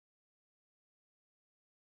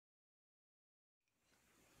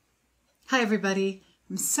Hi everybody.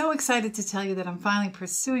 I'm so excited to tell you that I'm finally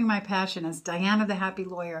pursuing my passion as Diana the Happy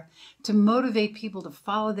Lawyer to motivate people to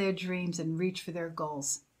follow their dreams and reach for their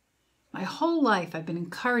goals. My whole life I've been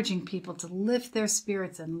encouraging people to lift their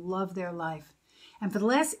spirits and love their life. And for the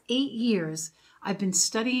last 8 years, I've been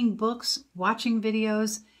studying books, watching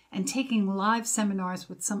videos, and taking live seminars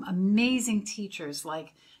with some amazing teachers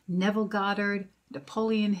like Neville Goddard,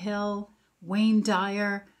 Napoleon Hill, Wayne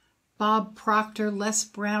Dyer, Bob Proctor, Les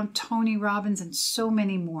Brown, Tony Robbins, and so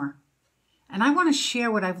many more. And I want to share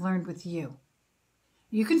what I've learned with you.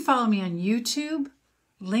 You can follow me on YouTube,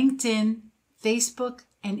 LinkedIn, Facebook,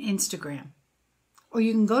 and Instagram. Or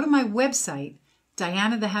you can go to my website,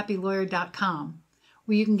 dianathehappylawyer.com,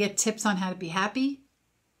 where you can get tips on how to be happy,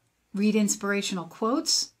 read inspirational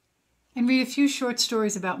quotes, and read a few short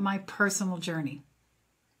stories about my personal journey.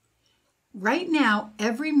 Right now,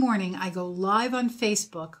 every morning I go live on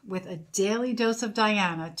Facebook with a daily dose of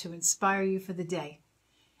Diana to inspire you for the day.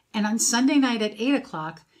 And on Sunday night at 8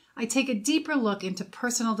 o'clock, I take a deeper look into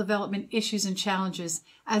personal development issues and challenges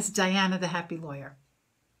as Diana the Happy Lawyer.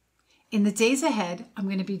 In the days ahead, I'm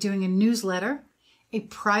going to be doing a newsletter, a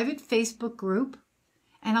private Facebook group,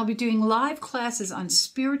 and I'll be doing live classes on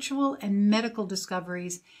spiritual and medical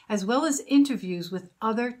discoveries, as well as interviews with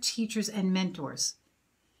other teachers and mentors.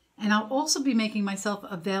 And I'll also be making myself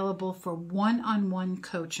available for one-on-one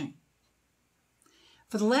coaching.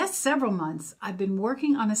 For the last several months, I've been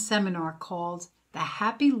working on a seminar called The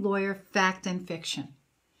Happy Lawyer Fact and Fiction.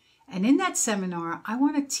 And in that seminar, I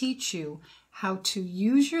want to teach you how to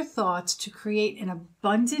use your thoughts to create an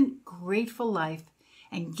abundant, grateful life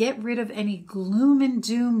and get rid of any gloom and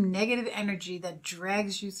doom negative energy that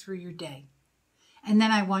drags you through your day. And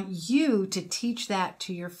then I want you to teach that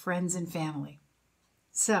to your friends and family.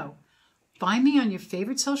 So, find me on your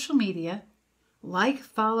favorite social media, like,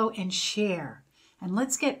 follow, and share. And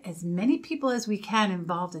let's get as many people as we can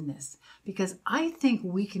involved in this, because I think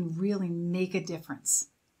we can really make a difference.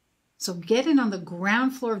 So get in on the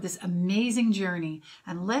ground floor of this amazing journey,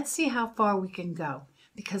 and let's see how far we can go,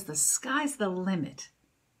 because the sky's the limit.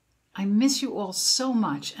 I miss you all so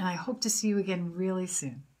much, and I hope to see you again really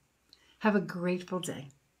soon. Have a grateful day.